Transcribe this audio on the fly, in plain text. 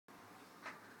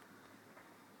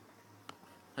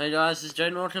Hey guys, it's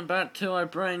Jaden. Welcome back to a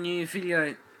brand new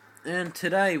video. And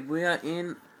today we are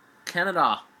in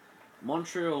Canada,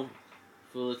 Montreal,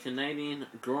 for the Canadian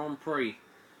Grand Prix.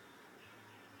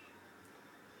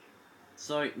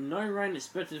 So, no rain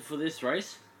expected for this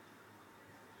race.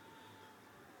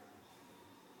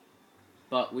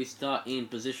 But we start in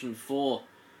position 4.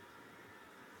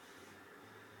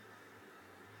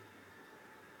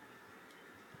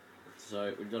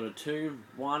 So, we've got a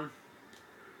 2-1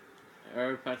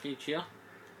 aero package here.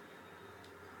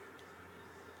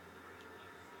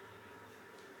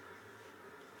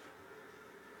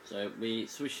 So we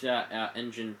switched out our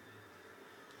engine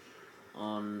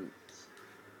on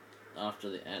at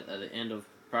the end of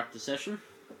practice session.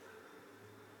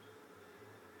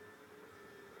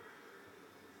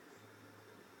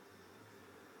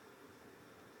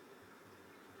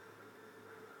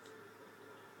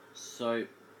 So,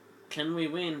 can we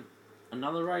win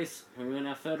another race? Can we win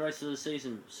our third race of the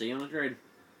season? See you on the grid.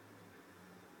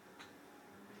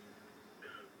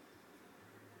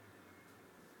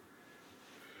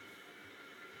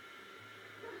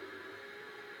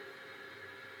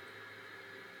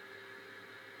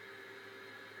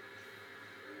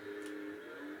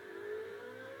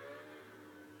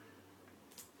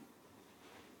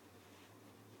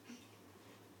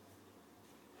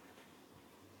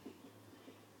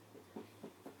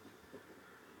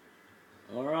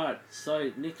 Alright, so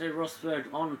Nico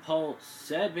Rosberg on pole,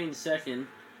 Seb in second,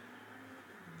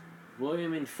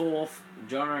 William in 4th,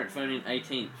 John Redfern in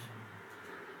 18th,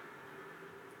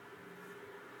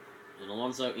 and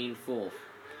Alonso in 4th,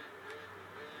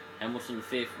 Hamilton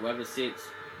 5th, Webber 6th,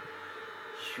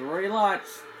 3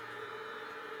 lights,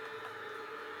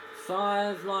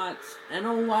 5 lights, and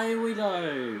away we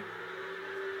go.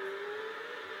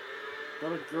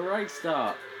 Got a great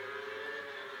start.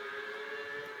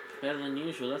 Better than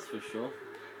usual, that's for sure.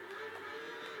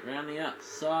 Around the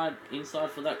outside, inside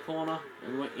for that corner,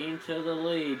 and we're into the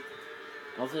lead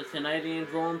of the Canadian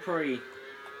Grand Prix.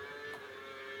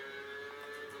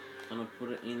 Gonna put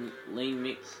it in lean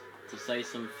mix to save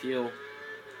some fuel,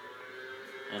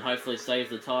 and hopefully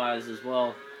save the tyres as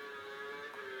well.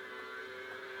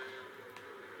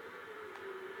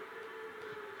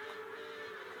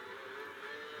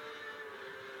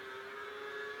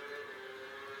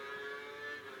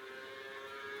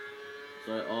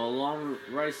 So a long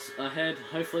race ahead,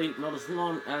 hopefully not as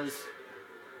long as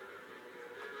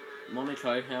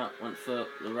Monaco, how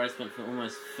the race went for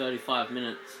almost 35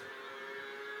 minutes.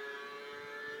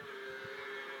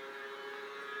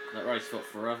 That race felt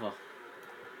forever.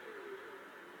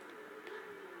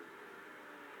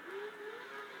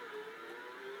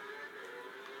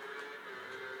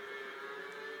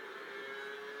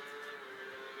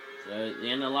 So the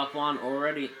end of lap 1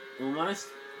 already, almost.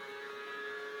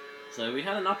 So we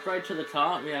had an upgrade to the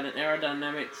car. We had an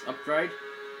aerodynamics upgrade,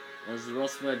 as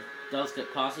Rosberg does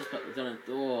get past us, but we're going to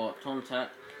do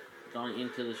contact going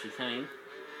into the chicane.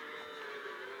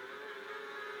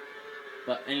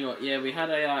 But anyway, yeah, we had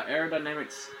a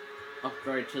aerodynamics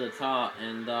upgrade to the car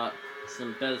and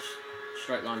some better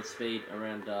straight line speed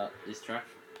around this track.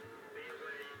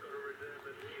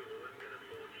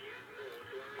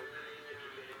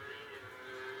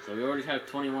 So we already have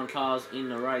 21 cars in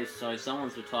the race, so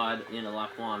someone's retired at the end of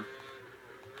lap 1.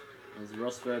 As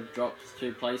Rosberg drops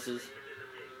 2 places.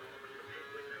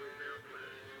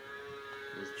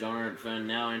 As John Redfern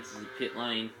now enters the pit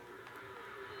lane.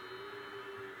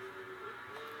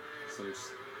 For some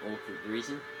awkward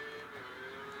reason.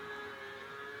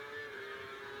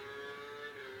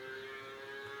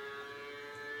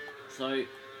 So,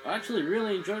 I actually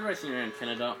really enjoyed racing around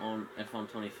Canada on F1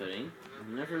 2013. I've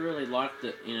never really liked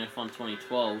it in F1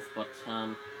 2012, but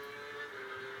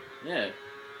yeah.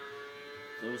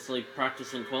 So obviously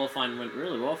practice and qualifying went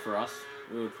really well for us.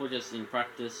 We were quickest in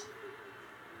practice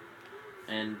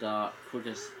and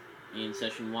quickest in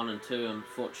session 1 and 2.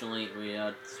 Unfortunately, we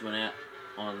just went out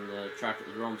on the track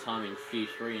at the wrong time in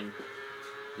Q3 and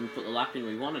didn't put the lap in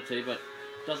we wanted to, but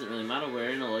it doesn't really matter.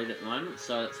 We're in the lead at the moment,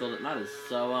 so that's all that matters.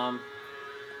 So,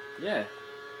 yeah.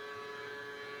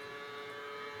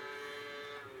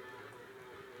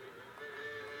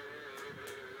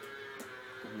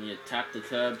 And you tap the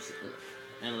curbs at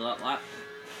the end of that lap.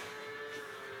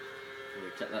 We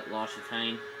tap that last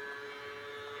chicane.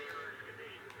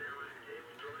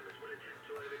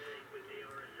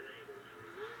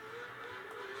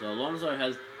 So Alonso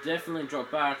has definitely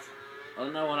dropped back. I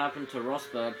don't know what happened to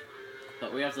Rosberg,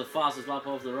 but we have the fastest lap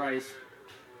of the race.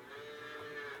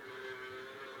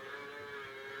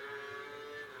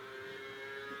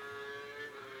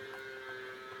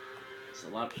 So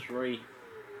lap 3.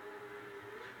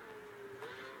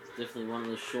 definitely one of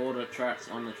the shorter tracks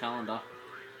on the calendar.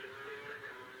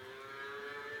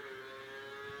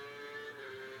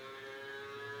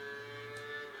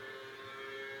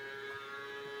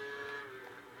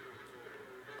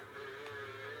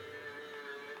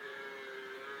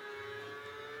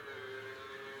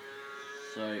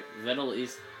 So Vettel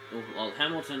is, well,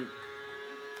 Hamilton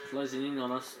closing in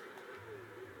on us.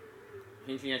 I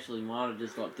think he actually might have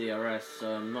just got DRS,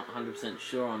 so I'm not 100%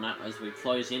 sure on that as we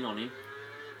close in on him.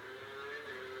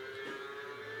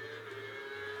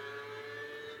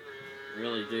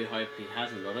 Really do hope he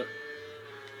hasn't got it.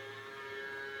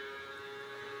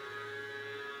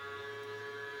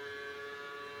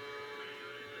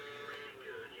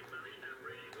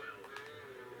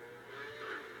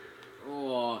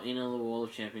 Oh, into the wall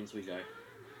of champions we go.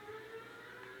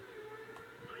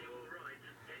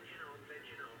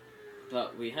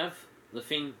 But we have the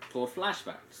thing called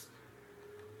flashbacks.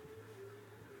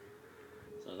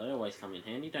 So they always come in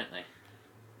handy, don't they?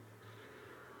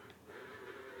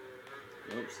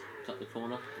 Oops, cut the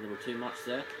corner a little too much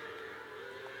there.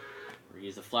 We'll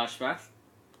use a flashback.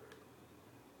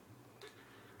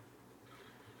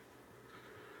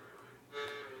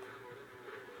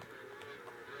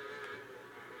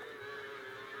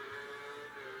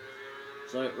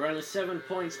 So we're only 7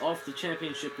 points off the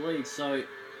championship lead, so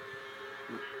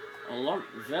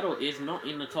Vettel is not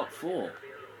in the top 4.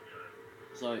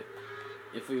 So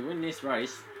if we win this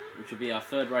race, which will be our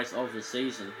 3rd race of the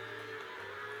season,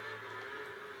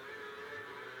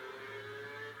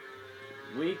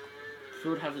 we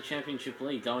could have the championship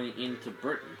lead going into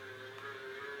Britain.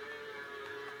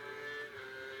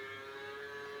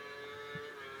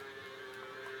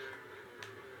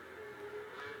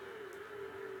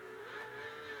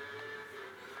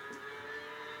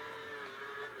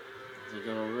 We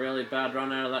got a really bad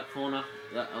run out of that corner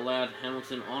that allowed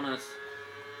Hamilton on us.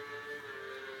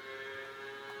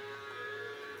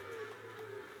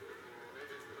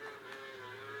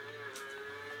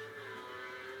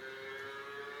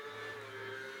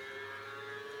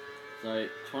 So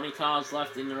 20 cars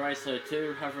left in the race, so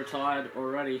 2 have retired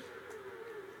already.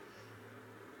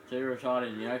 2 retired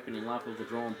in the opening lap of the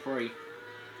Grand Prix.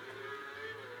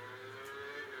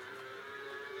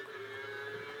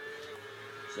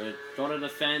 So got to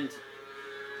defend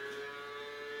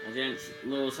against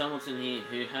Lewis Hamilton here,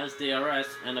 who has DRS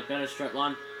and a better straight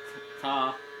line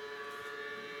car.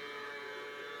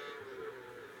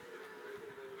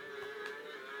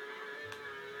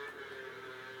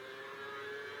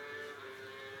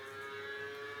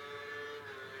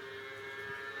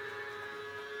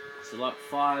 So lap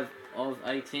 5 of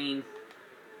 18.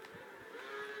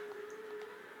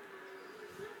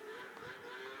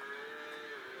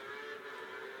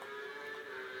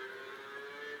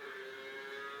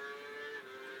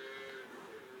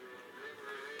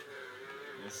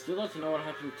 I still like to know what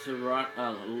happened to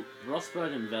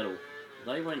Rosberg and Vettel.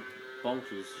 They went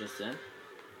bonkers just then.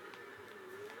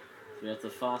 We have the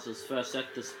fastest first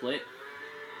sector split.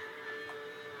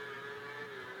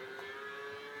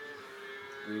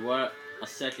 We were a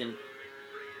second.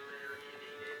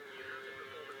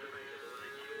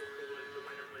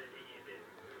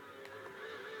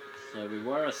 So we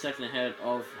were a second ahead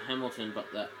of Hamilton,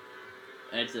 but that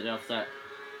exit off that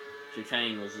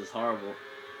chicane was just horrible.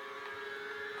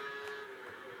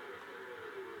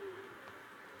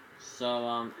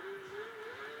 So,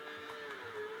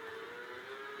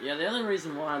 yeah, the only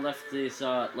reason why I left this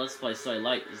Let's Play so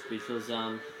late is because,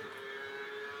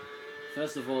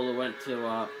 first of all, I went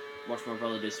to watch my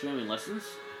brother do swimming lessons.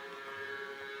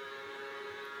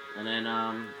 And then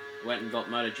went and got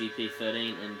MotoGP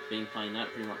 13 and been playing that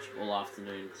pretty much all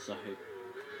afternoon. So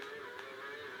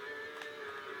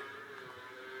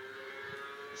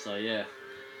yeah.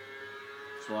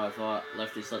 That's why I've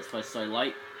left this Let's Play so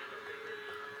late.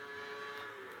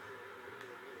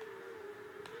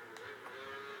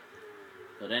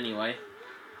 But anyway.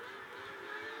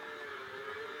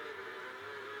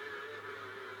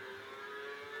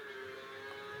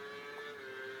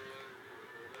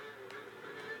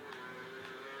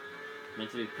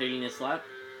 Meant to be pitting this lap,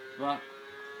 but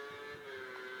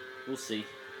we'll see.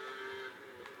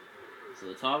 So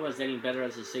the tyre is getting better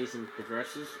as the season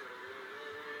progresses.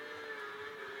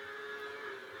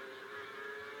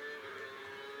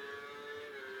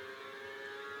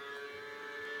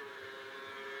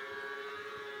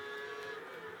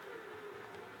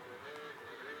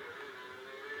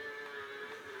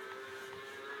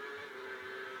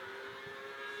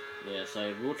 Yeah,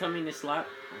 so we'll come in this lap,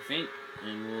 I think,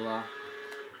 and we'll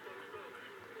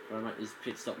try to make this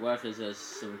pit stop work as there's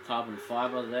some carbon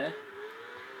fibre there.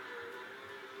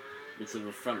 Bits of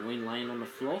a front wing laying on the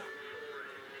floor.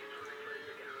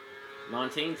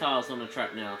 19 cars on the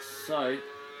track now, so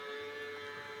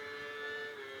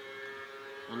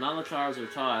another car is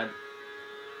retired.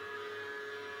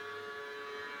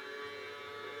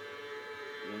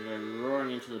 We're going to go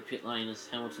roaring into the pit lane as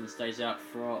Hamilton stays out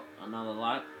for another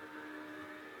lap.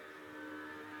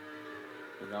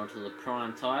 We're going to the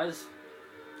prime tyres.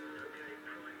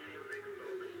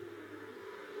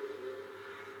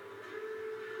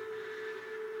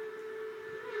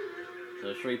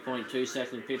 So 3.2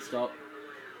 second pit stop.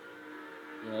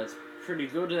 That's pretty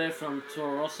good there from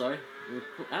Toro Rosso. We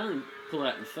only pull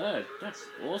out in third. That's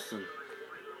awesome.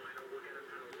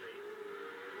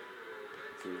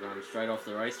 So we're going straight off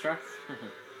the racetrack.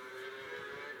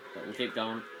 But we'll keep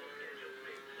going.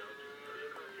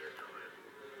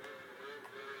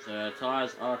 So our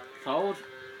tyres are cold.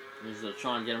 We're just going to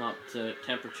try and get them up to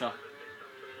temperature.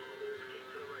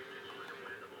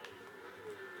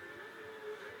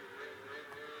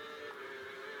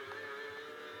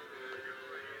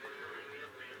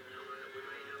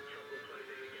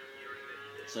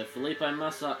 So Felipe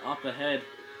Massa up ahead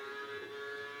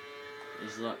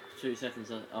is like 2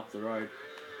 seconds up the road.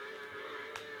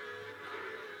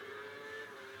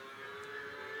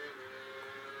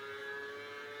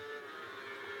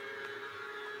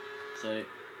 So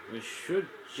we should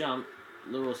jump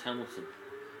Lewis Hamilton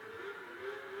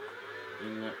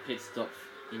in that pit stop,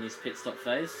 in his pit stop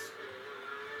phase.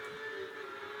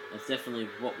 That's definitely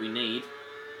what we need.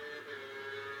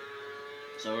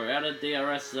 So we're out of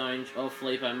DRS zone of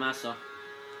Felipe Massa.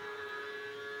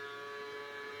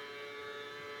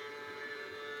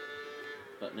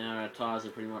 But now our tyres are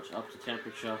pretty much up to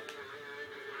temperature.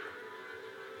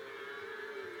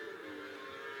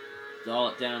 Dial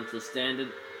it down to the standard.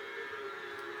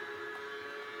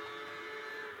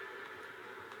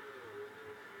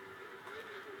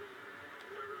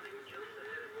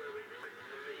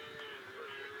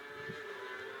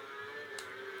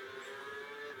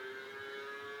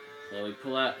 So we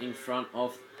pull out in front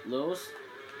of Lewis.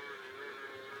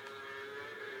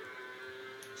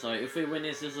 So if we win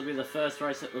this will be the first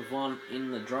race that we've won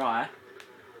in the dry.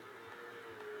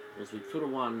 Because we could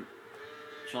have won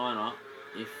China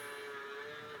if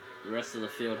the rest of the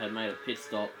field had made a pit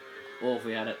stop, or if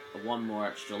we had one more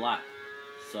extra lap.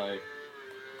 So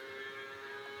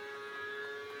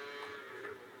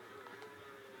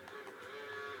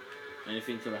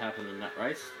anything could have happened in that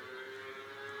race.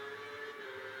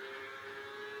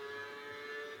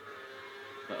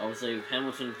 But obviously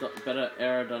Hamilton's got better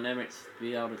aerodynamics to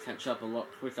be able to catch up a lot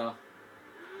quicker.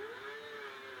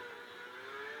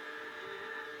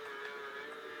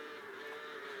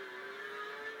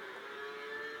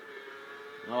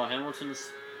 Oh, Hamilton's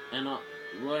and up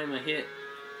William a hit.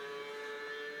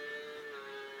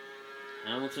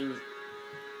 Hamilton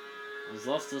has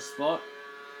lost a spot.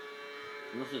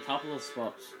 Lost a couple of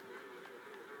spots.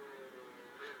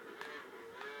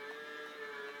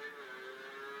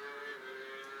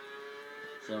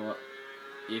 So,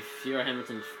 if you're a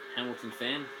Hamilton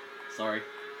fan, sorry.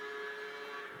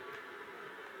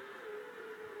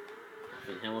 I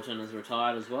think Hamilton has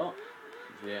retired as well.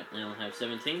 We now have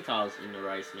 17 cars in the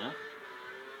race now.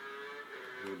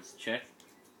 Let's check.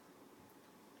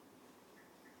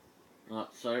 Right,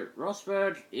 so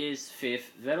Rosberg is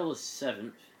 5th, Vettel is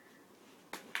 7th,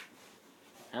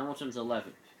 Hamilton's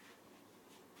 11th.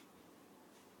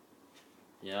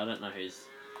 Yeah, I don't know who's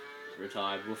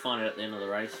retired. We'll find out at the end of the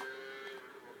race.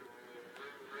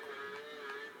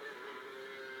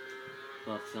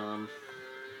 But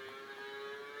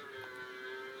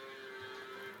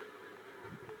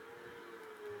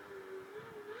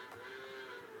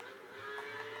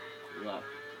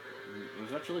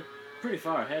we're actually pretty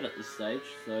far ahead at this stage,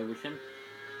 so we can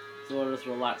sort of just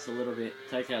relax a little bit,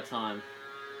 take our time.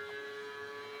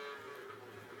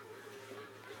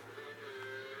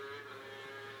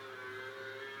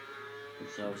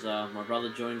 So as my brother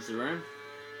joins the room.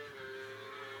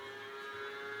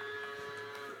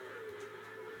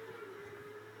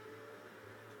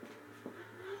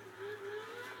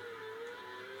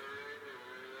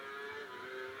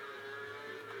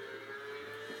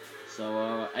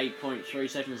 So 8.3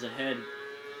 seconds ahead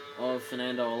of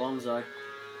Fernando Alonso.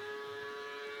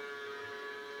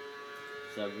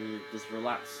 So we're just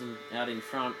relaxing out in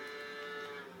front.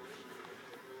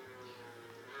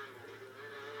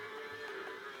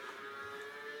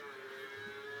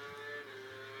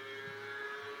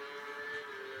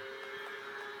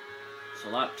 So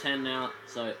lap 10 now,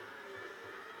 so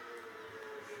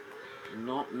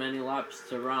not many laps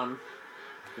to run.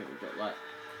 I think we've got like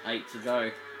 8 to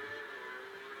go.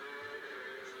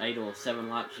 8 or 7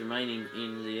 laps remaining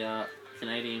in the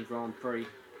Canadian Grand Prix.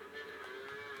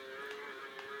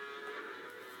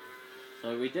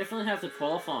 So we definitely have the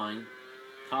qualifying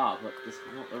car, but just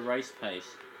not the race pace.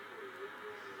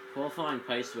 Qualifying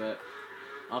pace, we're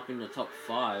up in the top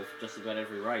 5 just about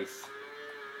every race.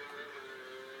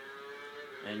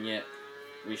 And yet,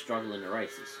 we struggle in the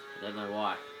races. I don't know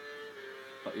why.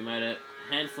 But we made a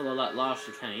handful of that last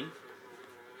chicane.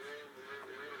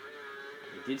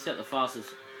 We did set the fastest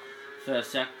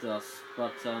first sector,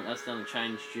 but that's going to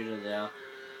change due to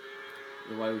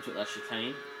the way we took that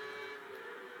chicane.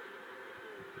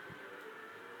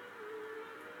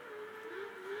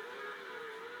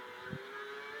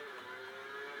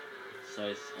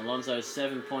 So Alonso's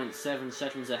 7.7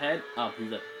 seconds ahead.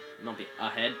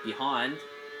 Behind.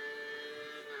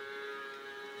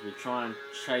 We try and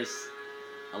chase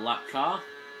a lap car.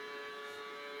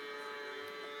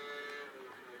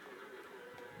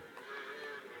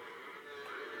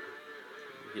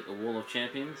 We hit the wall of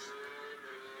champions.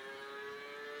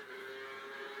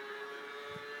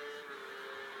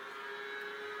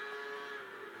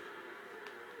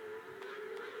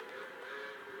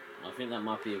 I think that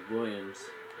might be a Williams.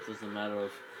 It doesn't matter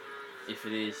of if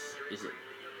it is it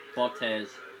Bottas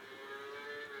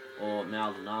or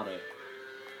Maldonado.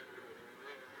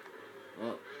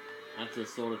 Well, I had to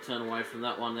sort of turn away from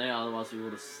that one there, otherwise we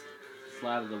would have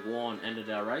slattered the wall and ended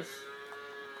our race.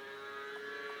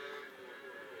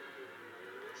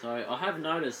 So I have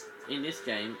noticed in this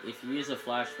game, if you use a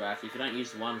flashback, if you don't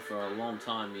use one for a long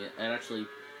time, it actually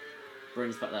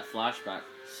brings back that flashback.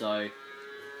 So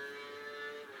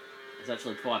it's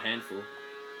actually quite handful.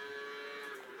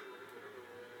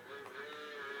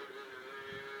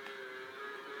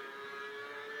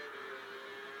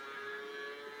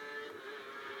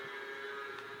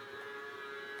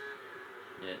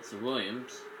 Yeah, it's a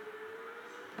Williams.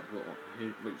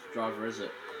 Which driver is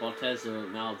it? Bottas or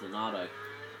Maldonado?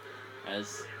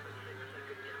 As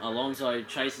Alonso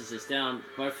chases us down,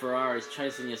 both Ferraris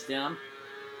chasing us down.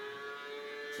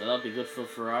 So that'll be good for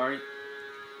Ferrari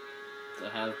to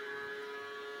have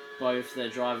both their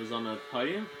drivers on a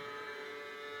podium.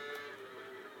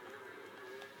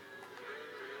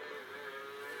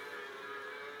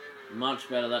 Much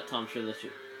better that time through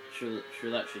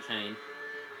that chicane.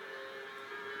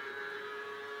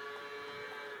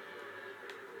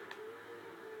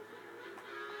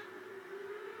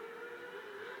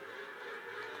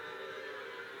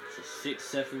 So 6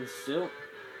 seconds still.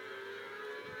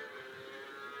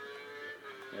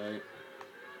 Okay.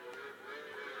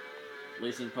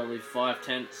 Losing probably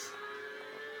 5/10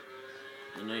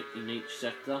 in each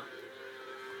sector.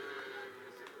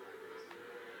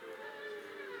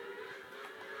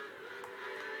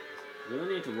 We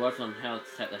really need to work on how to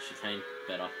take that chicane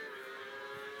better.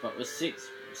 But with 6,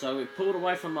 so we pulled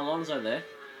away from Alonso there.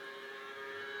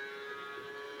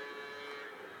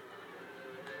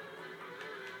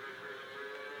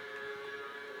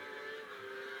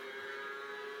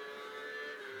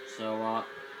 So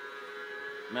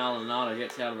Maldonado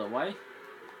gets out of the way.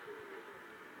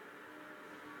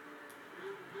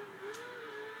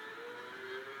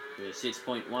 We're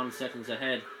 6.1 seconds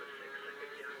ahead.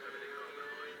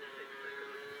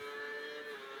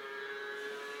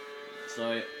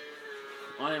 So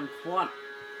Williams quite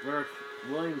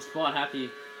happy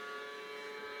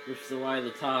with the way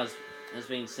the car has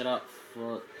been set up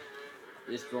for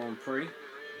this Grand Prix.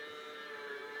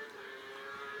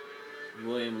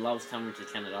 William loves coming to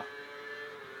Canada.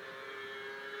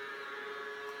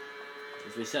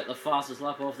 As we set the fastest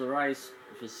lap of the race,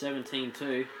 which was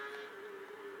 17.2.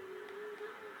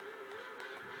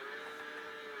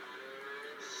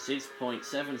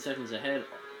 .7 seconds ahead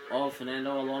of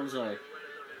Fernando Alonso.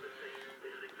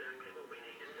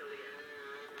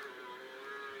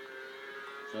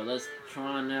 So let's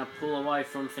try and now pull away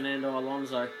from Fernando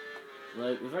Alonso.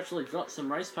 We've actually got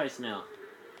some race pace now.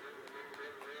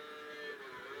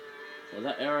 So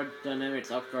that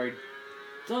aerodynamics upgrade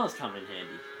does come in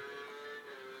handy.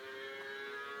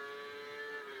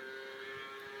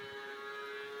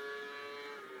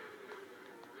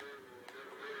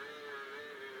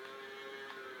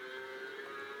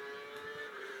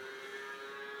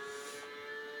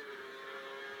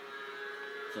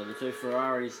 So the two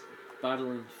Ferraris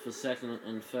battling for second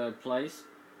and third place.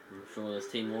 I'm sure there's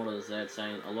team orders there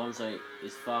saying Alonso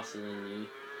is faster than you,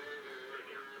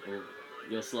 or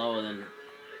you're slower than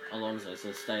Alonso,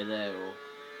 so stay there, or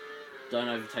don't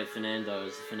overtake Fernando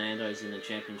as Fernando's in the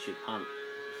championship hunt.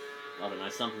 I don't know,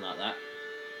 something like that.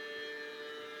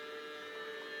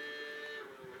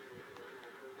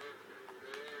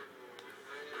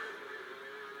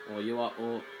 Or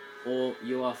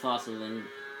you are faster than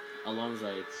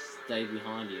Alonso, stay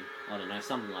behind you. I don't know,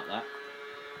 something like that.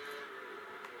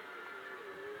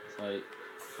 So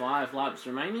 5 laps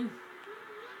remaining.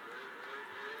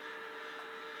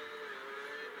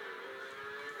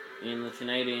 In the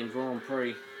Canadian Grand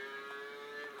Prix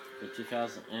for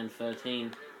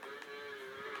 2013.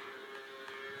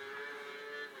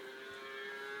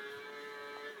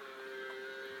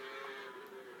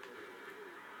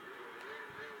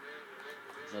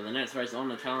 So the next race on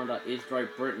the calendar is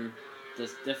Great Britain.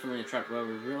 There's definitely a track where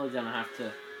we're really going to have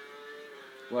to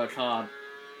work hard.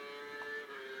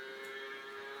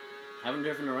 Haven't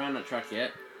driven around that track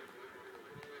yet,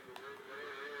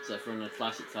 except for in the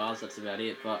classic cars, that's about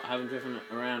it. But I haven't driven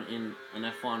around in an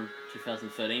F1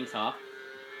 2013 car,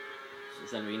 so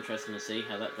it's going to be interesting to see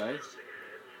how that goes.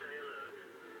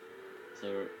 So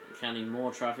we're counting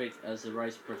more traffic as the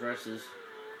race progresses.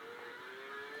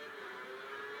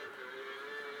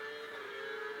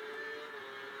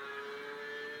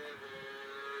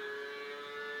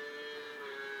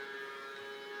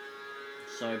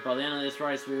 So by the end of this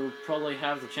race, we will probably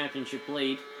have the championship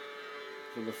lead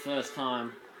for the first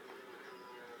time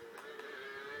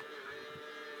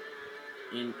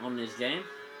on this game.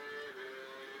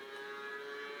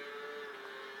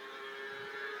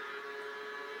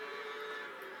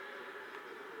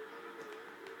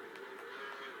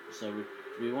 So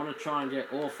we want to try and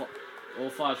get all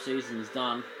 5 seasons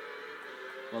done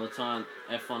by the time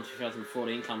F1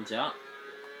 2014 comes out.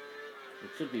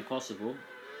 It could be possible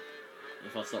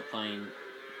if I stop playing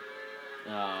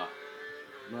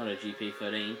MotoGP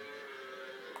 13.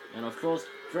 And of course,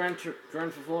 Grand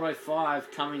Theft Auto 5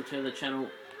 coming to the channel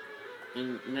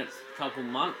in the next couple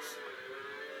months.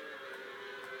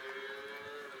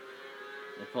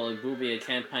 There probably will be a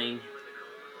campaign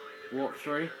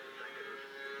walkthrough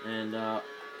and a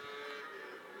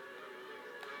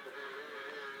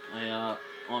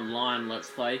online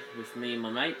let's play with me and my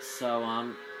mates. So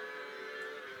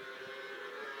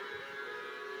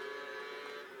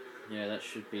yeah, that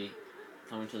should be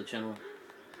coming to the channel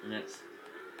in the next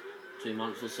 2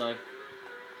 months or so.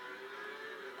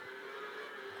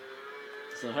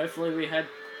 So hopefully we have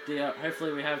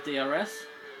DRS.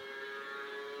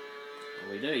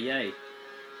 Oh, we do, yay.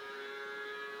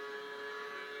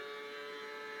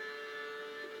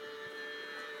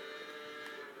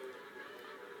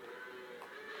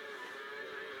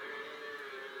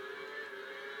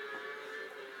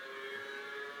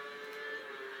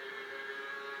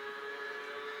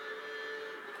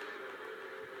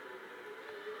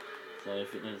 So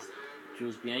if it is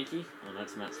Jules Bianchi, and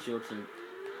that's Max Chilton,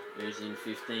 who's in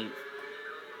 15th.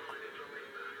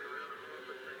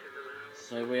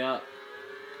 So we have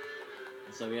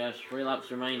 3 laps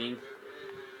remaining,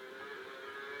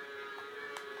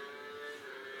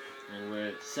 and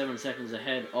we're 7 seconds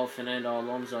ahead of Fernando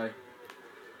Alonso.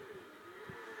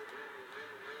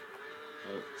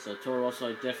 So Toro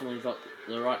Rosso definitely got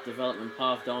the right development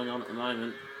path going on at the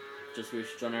moment. Just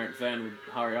wish John Eric Verne would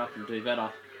hurry up and do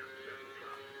better.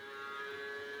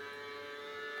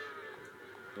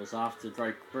 Because after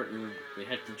Great Britain, we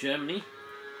head to Germany,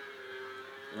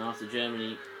 and after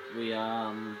Germany, we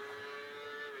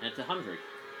head to Hungary,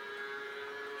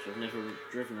 which I've never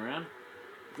driven around.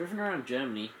 Driven around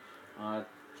Germany. I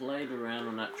played around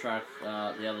on that track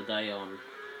the other day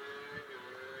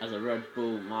as a Red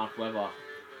Bull Mark Webber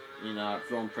in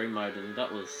Grand Prix mode, and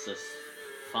that was just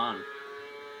fun.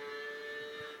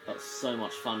 That was so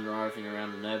much fun driving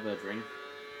around the Nürburgring.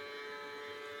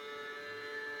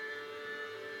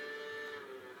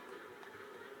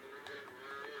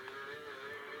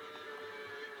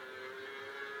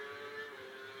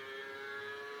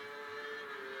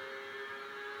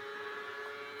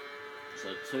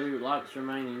 So 2 laps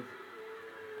remaining.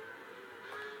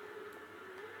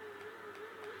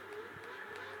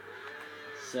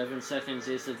 Seven seconds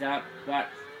is the gap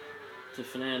back to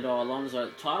Fernando Alonso.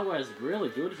 The tyre wear is really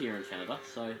good here in Canada,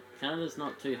 so Canada's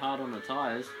not too hard on the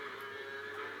tyres.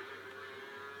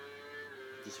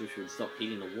 Just wish we would stop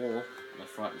hitting the wall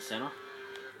left, right and centre.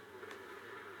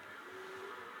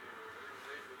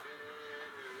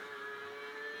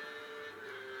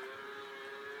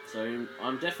 So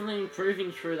I'm definitely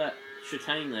improving through that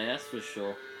chicane there, that's for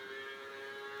sure.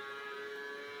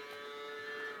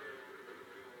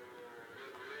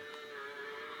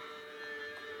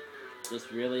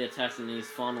 Just really attacking these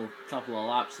final couple of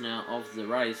laps now of the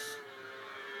race.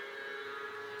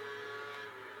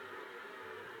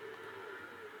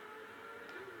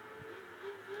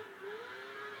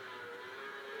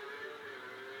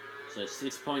 So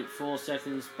 6.4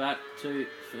 seconds back to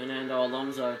Fernando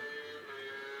Alonso.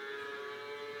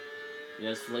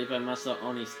 Yes, Felipe Massa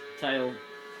on his tail.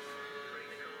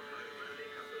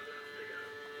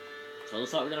 So it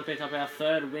looks like we're going to pick up our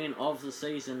 3rd win of the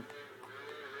season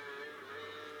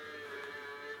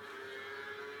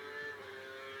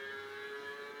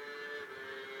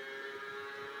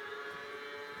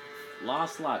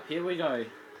last lap. Here we go.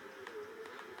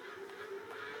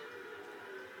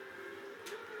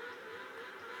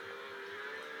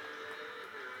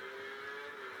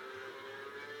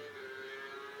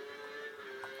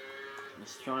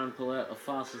 Let's try and pull out the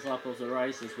fastest lap of the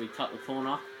race as we cut the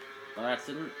corner by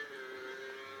accident.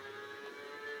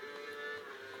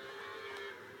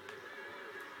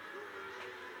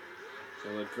 So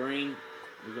we're green.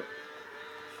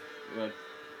 We're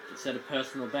set a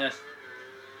personal best.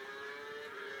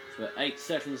 So we're 8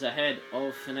 seconds ahead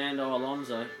of Fernando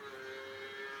Alonso.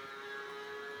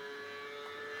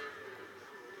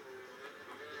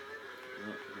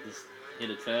 We just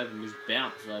hit a curve and just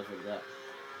bounced over that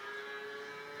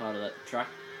part of that track.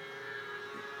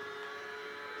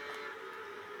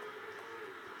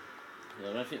 So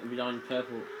I don't think we'll be going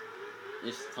purple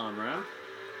this time around.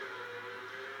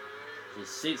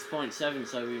 It's 6.7,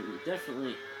 so we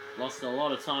definitely lost a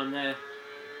lot of time there.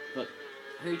 But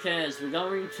who cares? We're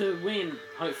going to win,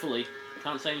 hopefully.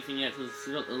 Can't say anything yet because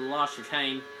we've got the last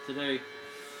chicane to do.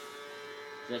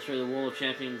 Get through the Wall of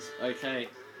Champions, okay.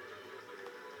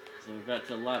 So we're about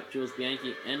to lap Jules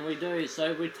Bianchi, and we do.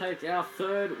 So we take our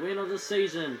 3rd win of the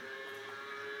season.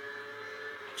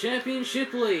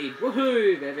 Championship lead,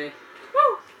 woohoo, baby.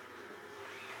 Woo!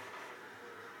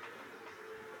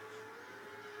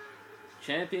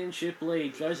 Championship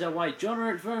lead goes our way. John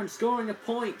Redfern scoring a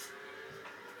point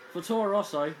for Toro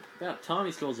Rosso. About time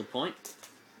he scores a point.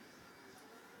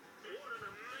 What an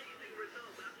amazing result.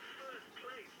 That's first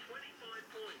place, 25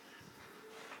 points.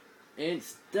 And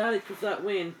static with that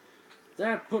win.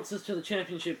 That puts us to the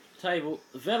championship table.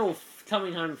 Vettel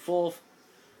coming home 4th.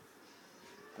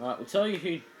 Alright, we'll tell you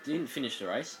who didn't finish the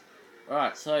race.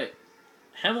 Alright, so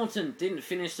Hamilton didn't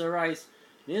finish the race.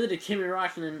 Neither did Kimi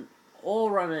Raikkonen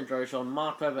or Romain Grosjean.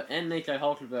 Mark Webber and Nico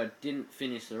Hulkenberg didn't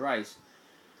finish the race.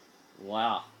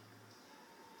 Wow.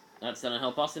 That's going to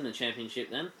help us in the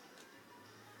championship then.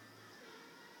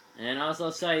 And as I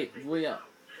say, we are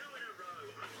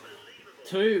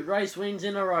 2 race wins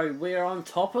in a row. We are on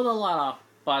top of the ladder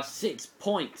by 6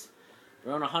 points.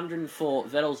 We're on 104.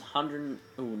 Vettel's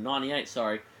 98,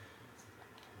 sorry.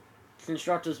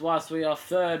 Constructors wise, we are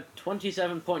 3rd.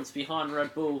 27 points behind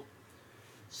Red Bull.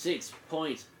 6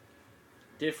 point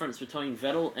difference between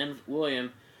Vettel and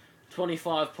William.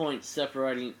 25 points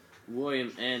separating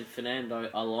William and Fernando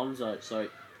Alonso. So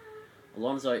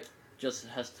Alonso just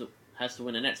has to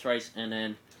win the next race and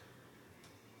then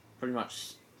pretty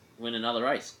much win another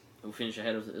race. We'll finish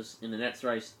ahead of us in the next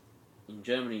race in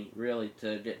Germany, really,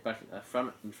 to get back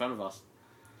in front of us.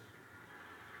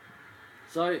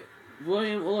 So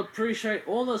William will appreciate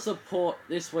all the support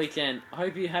this weekend. I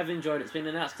hope you have enjoyed it. It's been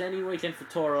an outstanding weekend for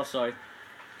Toro Rosso.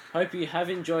 Hope you have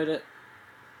enjoyed it.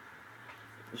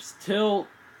 Till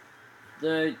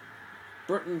the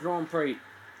Britain Grand Prix.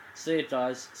 See you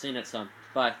guys. See you next time.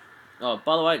 Bye. Oh,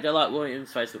 by the way, go like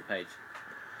William's Facebook page.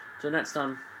 Till next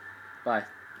time. Bye.